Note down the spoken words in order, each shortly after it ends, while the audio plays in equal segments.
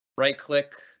right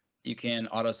click, you can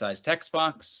auto size text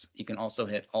box. You can also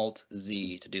hit Alt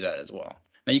Z to do that as well.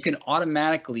 Now you can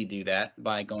automatically do that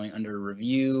by going under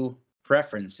Review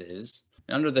Preferences.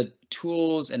 And under the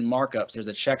Tools and Markups, there's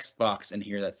a checkbox in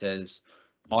here that says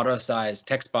Auto Size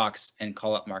Text Box and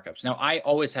Call Up Markups. Now I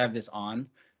always have this on,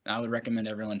 and I would recommend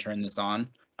everyone turn this on.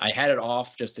 I had it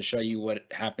off just to show you what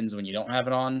happens when you don't have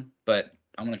it on, but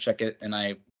I'm going to check it, and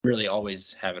I really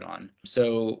always have it on.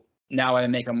 So now I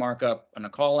make a markup on a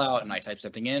call out and I type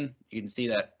something in, you can see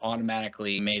that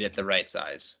automatically made it the right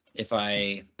size. If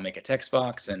I make a text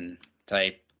box and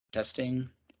type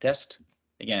test,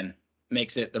 again,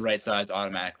 makes it the right size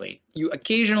automatically. You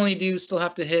occasionally do still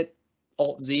have to hit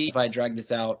Alt Z. If I drag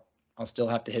this out, I'll still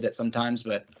have to hit it sometimes,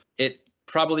 but it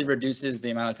probably reduces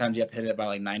the amount of times you have to hit it by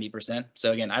like 90%.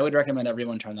 So again, I would recommend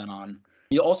everyone turn that on.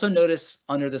 You'll also notice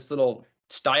under this little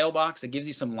style box, it gives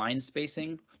you some line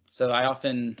spacing. So I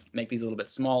often make these a little bit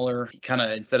smaller, kind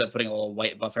of instead of putting a little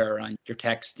white buffer around your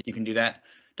text, you can do that.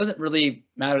 Doesn't really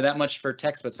matter that much for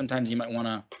text, but sometimes you might want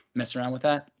to mess around with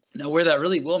that. Now, where that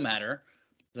really will matter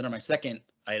is under my second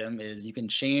item is you can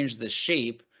change the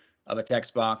shape of a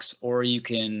text box, or you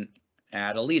can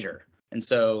add a leader. And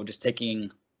so just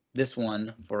taking this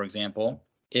one, for example,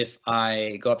 if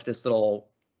I go up to this little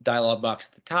dialog box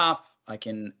at the top, I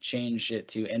can change it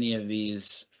to any of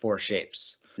these 4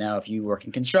 shapes. Now, if you work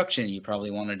in construction, you probably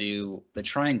want to do the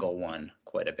triangle one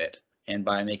quite a bit. And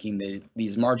by making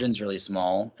these margins really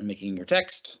small and making your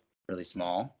text really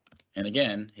small, and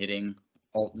again, hitting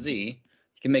Alt Z,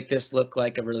 you can make this look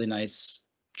like a really nice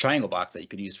triangle box that you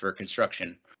could use for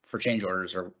construction, for change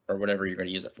orders, or whatever you're going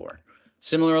to use it for.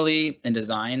 Similarly, in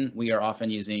design, we are often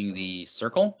using the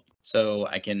circle. So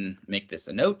I can make this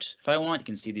a note if I want. You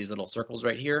can see these little circles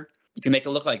right here. You can make it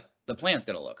look like the plan's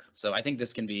going to look. So I think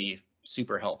this can be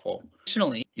super helpful.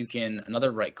 Additionally, you can,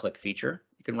 another right click feature,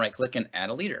 you can right click and add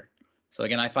a leader. So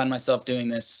again, I find myself doing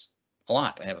this a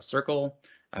lot. I have a circle,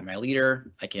 I have my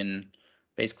leader. I can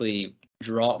basically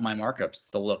draw my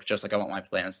markups to look just like I want my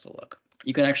plans to look.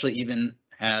 You can actually even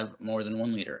have more than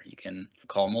one leader. You can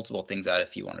call multiple things out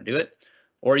if you want to do it.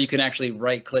 Or you can actually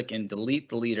right click and delete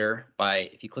the leader by,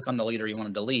 if you click on the leader you want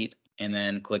to delete and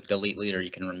then click delete leader,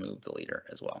 you can remove the leader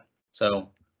as well. So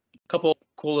a couple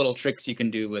cool little tricks you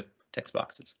can do with text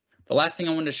boxes. The last thing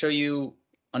I wanted to show you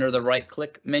under the right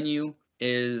click menu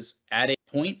is adding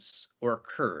points or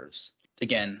curves.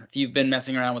 Again, if you've been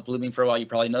messing around with Bluebeam for a while, you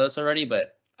probably know this already,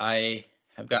 but I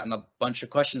have gotten a bunch of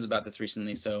questions about this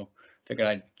recently, so figured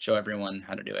I'd show everyone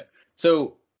how to do it.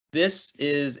 So this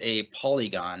is a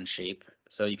polygon shape.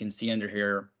 So you can see under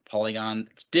here, polygon.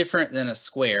 It's different than a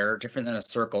square, different than a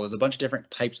circle. There's a bunch of different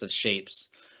types of shapes.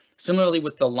 Similarly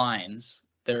with the lines,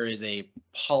 there is a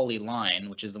polyline,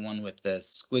 which is the one with the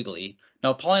squiggly.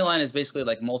 Now, a polyline is basically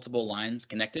like multiple lines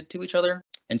connected to each other.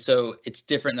 And so it's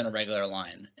different than a regular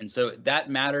line. And so that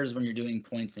matters when you're doing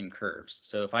points and curves.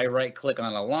 So if I right click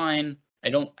on a line, I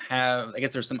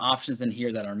guess there's some options in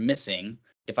here that are missing.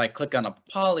 If I click on a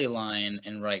polyline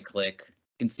and right click,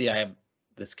 you can see I have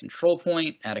this control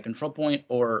point, add a control point,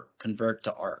 or convert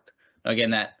to arc. Now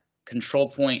again, that control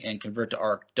point and convert to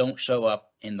arc don't show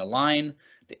up in the line.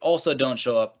 They also don't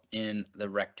show up in the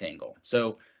rectangle.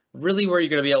 So really where you're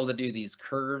going to be able to do these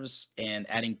curves and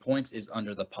adding points is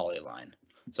under the polyline.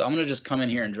 So I'm going to just come in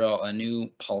here and draw a new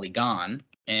polygon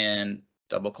and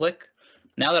double click.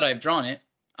 Now that I've drawn it,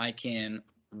 I can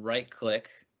right click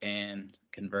and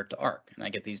convert to arc. And I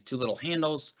get these 2 little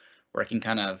handles where I can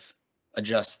kind of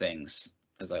adjust things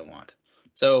as I want.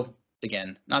 So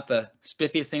again, not the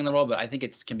spiffiest thing in the world, but I think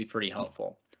it can be pretty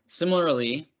helpful.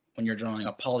 Similarly, when you're drawing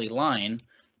a polyline,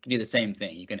 you can do the same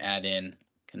thing. You can add in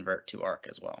convert to arc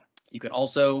as well. You can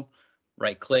also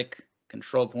right click,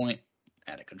 control point,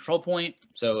 add a control point.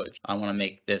 So if I want to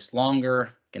make this longer,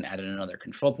 I can add in another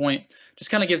control point.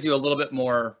 Just kind of gives you a little bit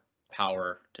more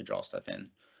power to draw stuff in.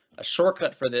 A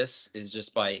shortcut for this is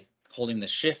just by holding the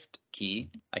shift key.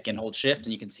 I can hold shift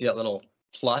and you can see that little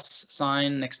plus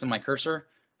sign next to my cursor.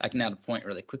 I can add a point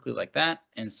really quickly like that.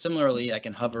 And similarly, I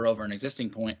can hover over an existing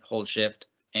point, hold shift,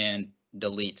 and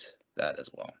delete that as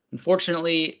well.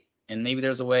 Unfortunately, and maybe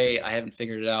there's a way, I haven't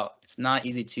figured it out, it's not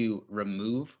easy to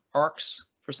remove arcs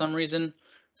for some reason.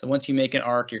 So once you make an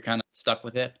arc, you're kind of stuck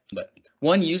with it. But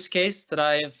one use case that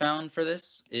I have found for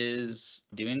this is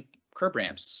doing curb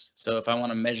ramps. So if I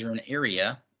want to measure an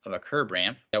area of a curb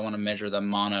ramp, I want to measure the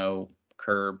mono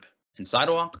curb and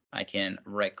sidewalk, I can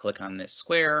right click on this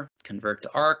square, convert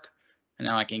to arc, and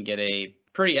now I can get a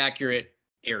pretty accurate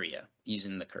area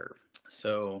using the curve.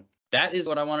 So that is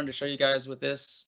what I wanted to show you guys with this.